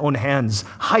matters in his own hands,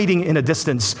 hiding in a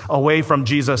distance away from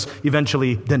Jesus,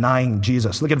 eventually denying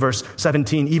Jesus. Look at verse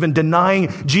 17, even denying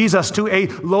Jesus to a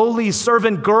lowly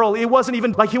servant girl. It wasn't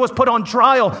even like he was put on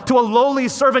trial. To a lowly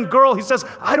servant girl, he says,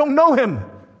 I don't know him,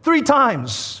 3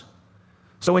 times.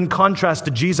 So in contrast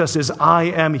to Jesus is, I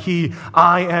am he,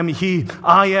 I am he,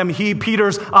 I am he.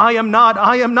 Peter's, I am not,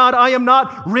 I am not, I am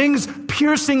not, rings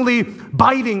piercingly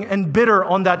biting and bitter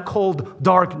on that cold,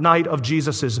 dark night of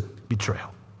Jesus'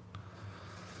 betrayal.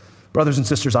 Brothers and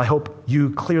sisters, I hope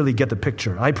you clearly get the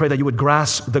picture. I pray that you would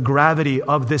grasp the gravity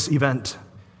of this event.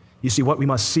 You see, what we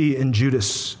must see in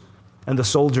Judas and the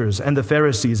soldiers and the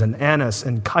Pharisees and Annas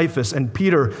and Caiaphas and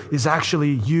Peter is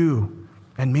actually you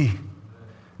and me.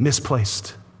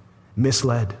 Misplaced,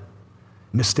 misled,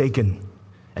 mistaken,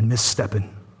 and misstepping.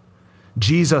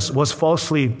 Jesus was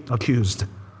falsely accused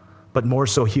but more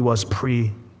so he was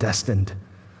predestined.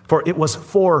 For it was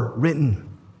forewritten,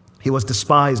 he was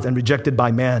despised and rejected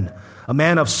by man, a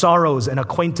man of sorrows and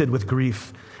acquainted with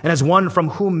grief. And as one from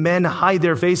whom men hide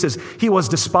their faces, he was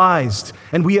despised,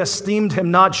 and we esteemed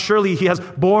him not. Surely he has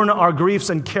borne our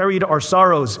griefs and carried our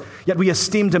sorrows. Yet we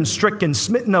esteemed him stricken,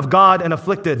 smitten of God, and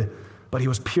afflicted. But he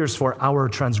was pierced for our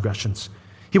transgressions.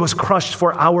 He was crushed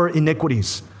for our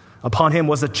iniquities. Upon him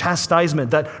was the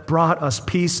chastisement that brought us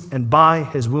peace, and by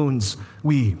his wounds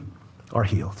we are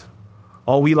healed.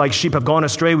 All we like sheep have gone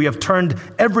astray. We have turned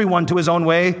everyone to his own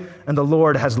way, and the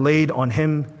Lord has laid on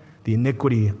him the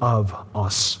iniquity of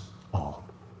us all.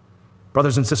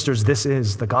 Brothers and sisters, this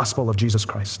is the gospel of Jesus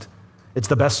Christ. It's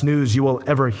the best news you will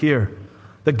ever hear.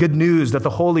 The good news that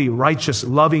the holy, righteous,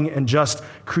 loving, and just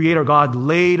Creator God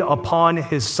laid upon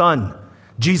his Son,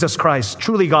 Jesus Christ,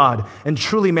 truly God and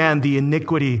truly man, the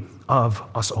iniquity of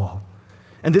us all.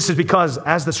 And this is because,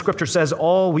 as the scripture says,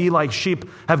 all we like sheep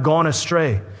have gone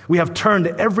astray. We have turned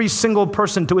every single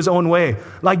person to his own way,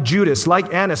 like Judas,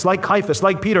 like Annas, like Caiaphas,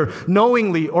 like Peter,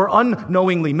 knowingly or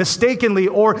unknowingly, mistakenly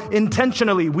or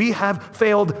intentionally. We have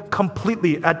failed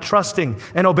completely at trusting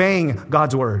and obeying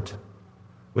God's word,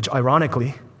 which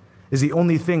ironically is the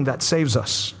only thing that saves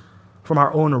us from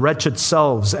our own wretched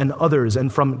selves and others,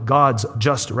 and from God's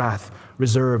just wrath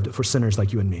reserved for sinners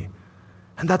like you and me.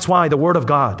 And that's why the Word of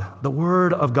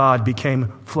God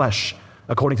became flesh,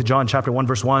 according to John chapter 1,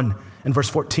 verse 1 and verse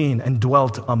 14, and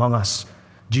dwelt among us.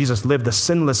 Jesus lived the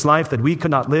sinless life that we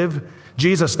could not live.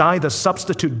 Jesus died the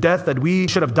substitute death that we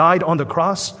should have died on the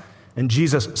cross. And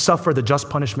Jesus suffered the just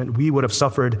punishment we would have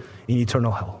suffered in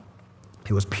eternal hell.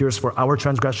 He was pierced for our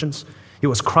transgressions. He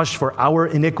was crushed for our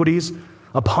iniquities.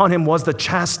 Upon him was the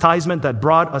chastisement that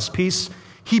brought us peace.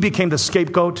 He became the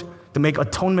scapegoat to make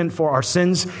atonement for our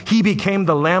sins. He became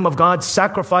the Lamb of God,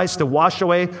 sacrificed to wash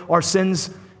away our sins.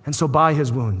 And so by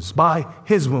his wounds,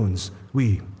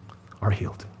 we are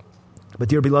healed. But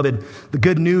dear beloved, the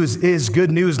good news is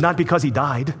good news not because he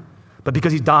died, but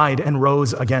because he died and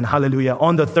rose again. Hallelujah.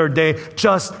 On the third day,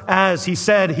 just as he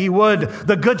said he would.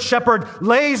 The good shepherd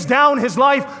lays down his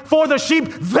life for the sheep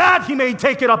that he may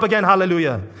take it up again.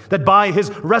 Hallelujah. That by his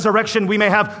resurrection we may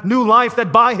have new life,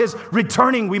 that by his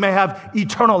returning we may have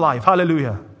eternal life.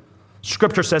 Hallelujah.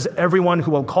 Scripture says everyone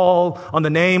who will call on the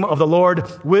name of the Lord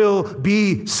will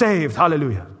be saved.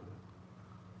 Hallelujah.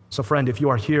 So friend, if you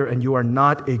are here and you are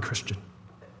not a Christian,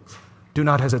 do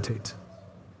not hesitate.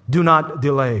 Do not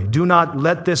delay. Do not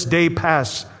let this day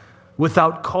pass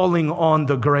without calling on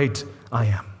the great I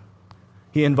am.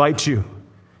 He invites you.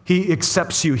 He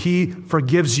accepts you. He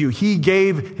forgives you. He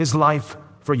gave his life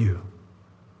for you.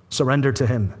 Surrender to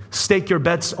him. Stake your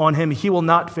bets on him. He will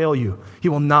not fail you. He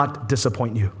will not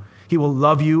disappoint you. He will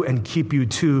love you and keep you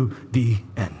to the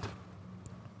end.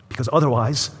 Because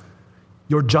otherwise,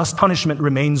 your just punishment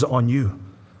remains on you.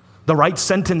 The right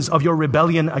sentence of your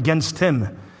rebellion against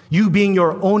him, you being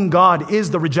your own God,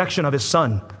 is the rejection of his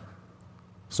Son.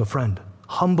 So friend,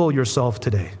 humble yourself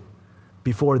today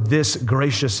before this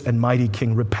gracious and mighty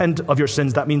King. Repent of your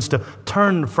sins. That means to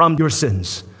turn from your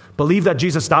sins. Believe that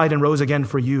Jesus died and rose again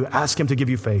for you. Ask him to give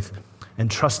you faith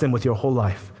and trust him with your whole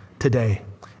life today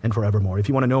and forevermore. If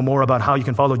you want to know more about how you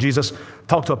can follow Jesus,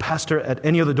 talk to a pastor at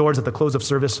any of the doors at the close of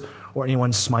service, or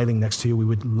anyone smiling next to you. We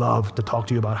would love to talk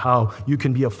to you about how you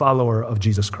can be a follower of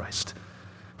Jesus Christ.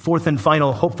 Fourth and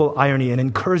final hopeful irony and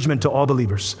encouragement to all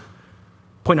believers.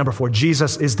 Point number 4,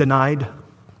 Jesus is denied,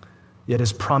 yet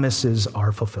his promises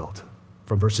are fulfilled.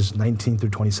 From verses 19 through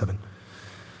 27.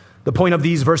 The point of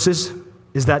these verses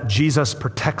is that Jesus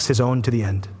protects his own to the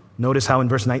end. Notice how in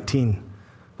verse 19,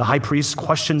 the high priest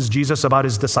questions Jesus about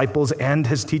his disciples and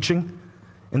his teaching.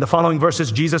 In the following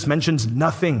verses, Jesus mentions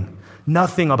nothing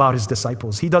about his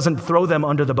disciples. He doesn't throw them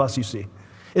under the bus, you see.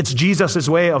 It's Jesus'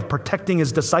 way of protecting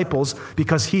his disciples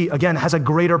because he, again, has a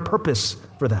greater purpose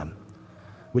for them,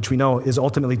 which we know is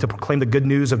ultimately to proclaim the good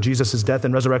news of Jesus' death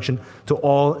and resurrection to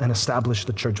all and establish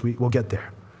the church. We'll get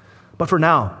there. But for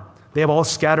now, they have all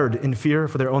scattered in fear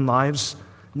for their own lives.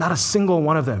 Not a single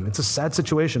one of them. It's a sad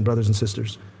situation, brothers and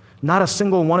sisters. Not a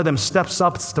single one of them steps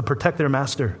up to protect their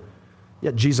master.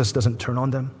 Yet Jesus doesn't turn on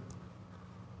them.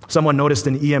 Someone noticed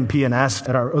in EMP and asked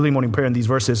at our early morning prayer in these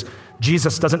verses,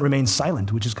 Jesus doesn't remain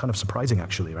silent, which is kind of surprising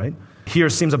actually, right? Here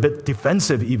seems a bit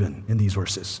defensive even in these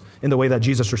verses, in the way that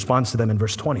Jesus responds to them in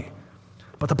verse 20.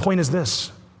 But the point is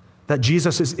this, that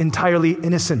Jesus is entirely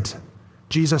innocent.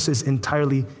 Jesus is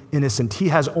entirely innocent. He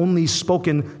has only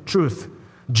spoken truth.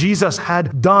 Jesus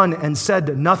had done and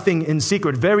said nothing in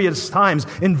secret. Various times,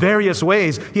 in various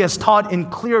ways, he has taught in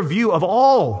clear view of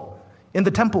all in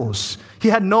the temples. He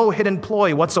had no hidden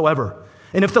ploy whatsoever.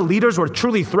 And if the leaders were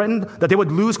truly threatened that they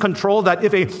would lose control, that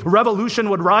if a revolution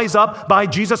would rise up by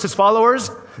Jesus'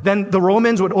 followers, then the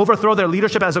Romans would overthrow their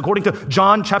leadership, as according to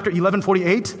John chapter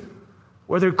 11:48,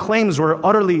 where their claims were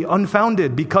utterly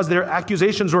unfounded because their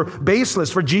accusations were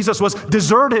baseless, for Jesus was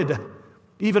deserted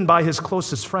even by his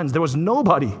closest friends. There was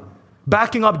nobody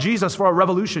backing up Jesus for a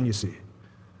revolution, you see.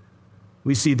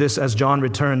 We see this as John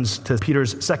returns to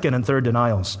Peter's second and third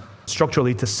denials,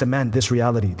 structurally to cement this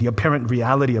reality, the apparent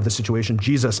reality of the situation.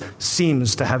 Jesus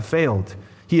seems to have failed.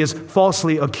 He is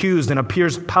falsely accused and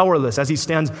appears powerless as he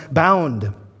stands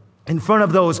bound in front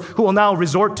of those who will now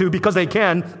resort to, because they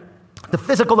can, the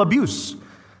physical abuse.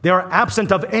 They are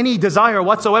absent of any desire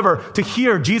whatsoever to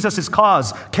hear Jesus'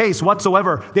 case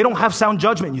whatsoever. They don't have sound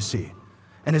judgment, you see.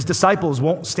 And his disciples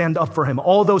won't stand up for him.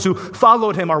 All those who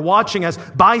followed him are watching as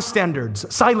bystanders,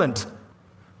 silent.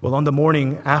 Well, on the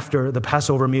morning after the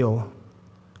Passover meal,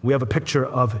 we have a picture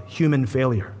of human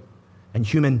failure and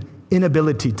human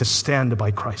inability to stand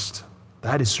by Christ.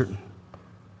 That is certain.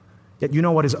 Yet you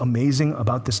know what is amazing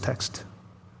about this text?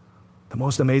 The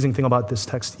most amazing thing about this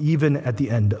text, even at the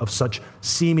end of such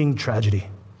seeming tragedy,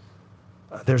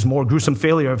 there's more gruesome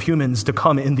failure of humans to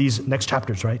come in these next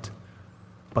chapters, right?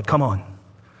 But come on.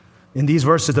 In these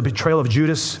verses, the betrayal of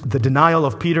Judas, the denial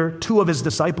of Peter, two of his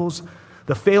disciples,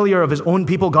 the failure of his own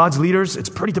people, God's leaders, it's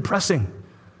pretty depressing.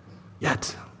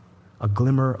 Yet, a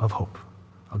glimmer of hope.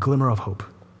 A glimmer of hope.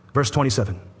 Verse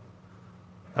 27.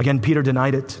 Again, Peter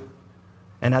denied it,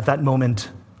 and at that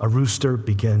moment, a rooster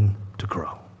began to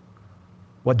crow.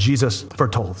 What Jesus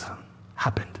foretold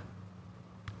happened.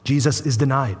 Jesus is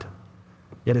denied,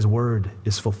 yet his word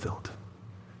is fulfilled.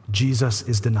 Jesus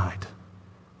is denied,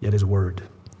 yet his word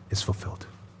is fulfilled.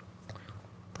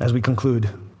 As we conclude,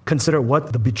 consider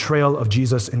what the betrayal of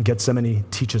Jesus in Gethsemane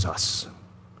teaches us.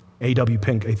 A.W.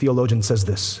 Pink, a theologian, says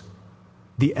this: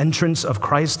 the entrance of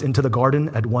Christ into the garden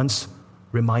at once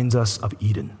reminds us of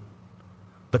Eden.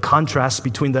 The contrasts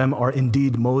between them are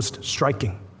indeed most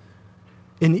striking.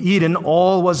 In Eden,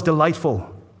 all was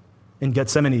delightful. In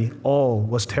Gethsemane, all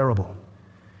was terrible.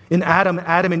 In Adam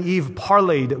and Eve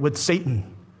parlayed with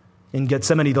Satan. In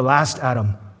Gethsemane, the last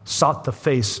Adam sought the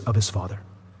face of his Father.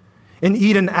 In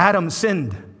Eden, Adam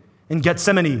sinned. In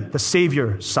Gethsemane, the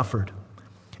Savior suffered.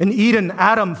 In Eden,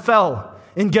 Adam fell.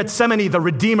 In Gethsemane, the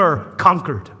Redeemer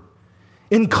conquered.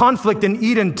 In conflict in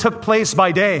Eden took place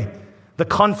by day. The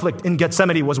conflict in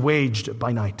Gethsemane was waged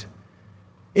by night.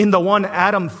 In the one,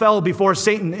 Adam fell before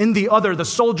Satan. In the other, the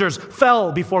soldiers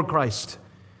fell before Christ.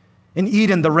 In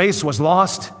Eden, the race was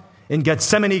lost. In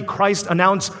Gethsemane, Christ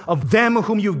announced, of them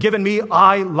whom you've given me,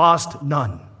 I lost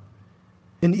none.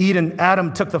 In Eden,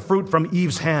 Adam took the fruit from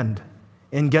Eve's hand.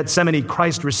 In Gethsemane,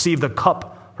 Christ received the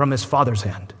cup from his Father's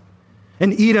hand.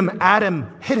 In Eden,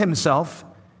 Adam hid himself.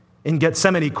 In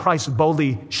Gethsemane, Christ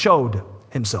boldly showed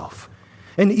himself.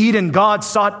 In Eden, God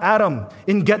sought Adam.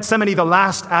 In Gethsemane, the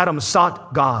last Adam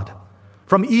sought God.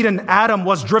 From Eden, Adam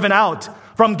was driven out.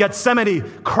 From Gethsemane,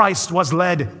 Christ was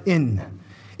led in.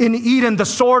 In Eden, the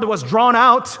sword was drawn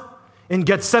out. In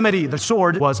Gethsemane, the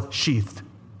sword was sheathed.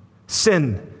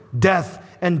 Sin, death,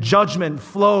 and judgment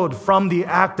flowed from the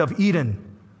act of Eden.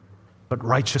 But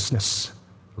righteousness,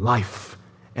 life,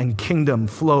 and kingdom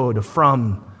flowed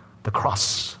from the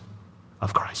cross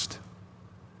of Christ.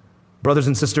 Brothers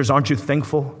and sisters, aren't you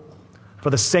thankful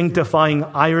for the sanctifying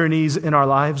ironies in our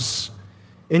lives?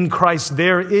 In Christ,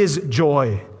 there is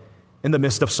joy in the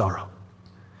midst of sorrow.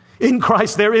 In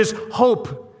Christ, there is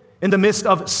hope in the midst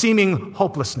of seeming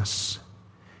hopelessness.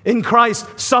 In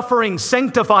Christ, suffering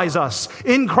sanctifies us.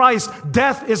 In Christ,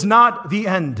 death is not the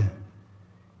end.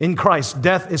 In Christ,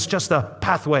 death is just a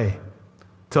pathway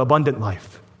to abundant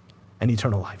life and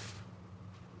eternal life.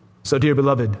 So, dear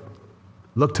beloved,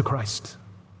 look to Christ.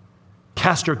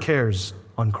 Cast your cares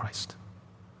on Christ.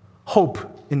 Hope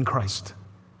in Christ.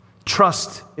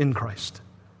 Trust in Christ.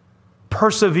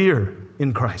 Persevere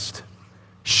in Christ.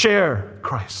 Share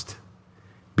Christ.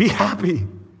 Be happy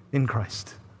in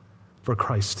Christ, for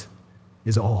Christ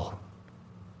is all.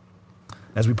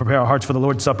 As we prepare our hearts for the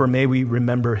Lord's Supper, may we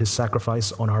remember his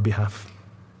sacrifice on our behalf.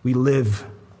 We live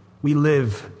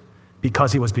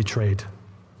because he was betrayed,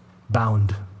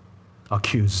 bound,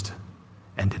 accused,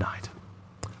 and denied.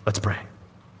 Let's pray.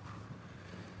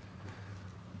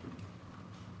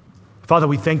 Father,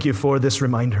 we thank you for this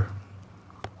reminder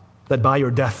that by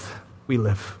your death we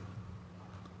live,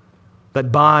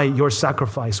 that by your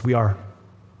sacrifice we are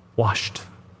washed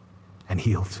and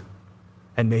healed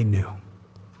and made new.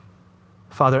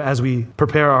 Father, as we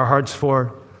prepare our hearts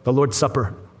for the Lord's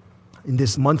Supper in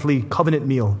this monthly covenant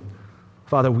meal,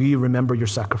 Father, we remember your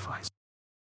sacrifice.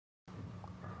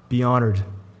 Be honored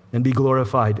and be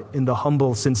glorified in the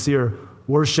humble, sincere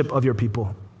worship of your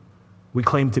people. We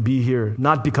claim to be here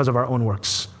not because of our own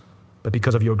works, but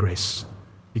because of your grace,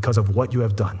 because of what you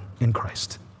have done in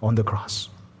Christ on the cross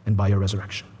and by your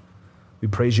resurrection. We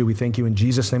praise you. We thank you. In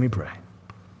Jesus' name we pray.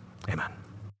 Amen.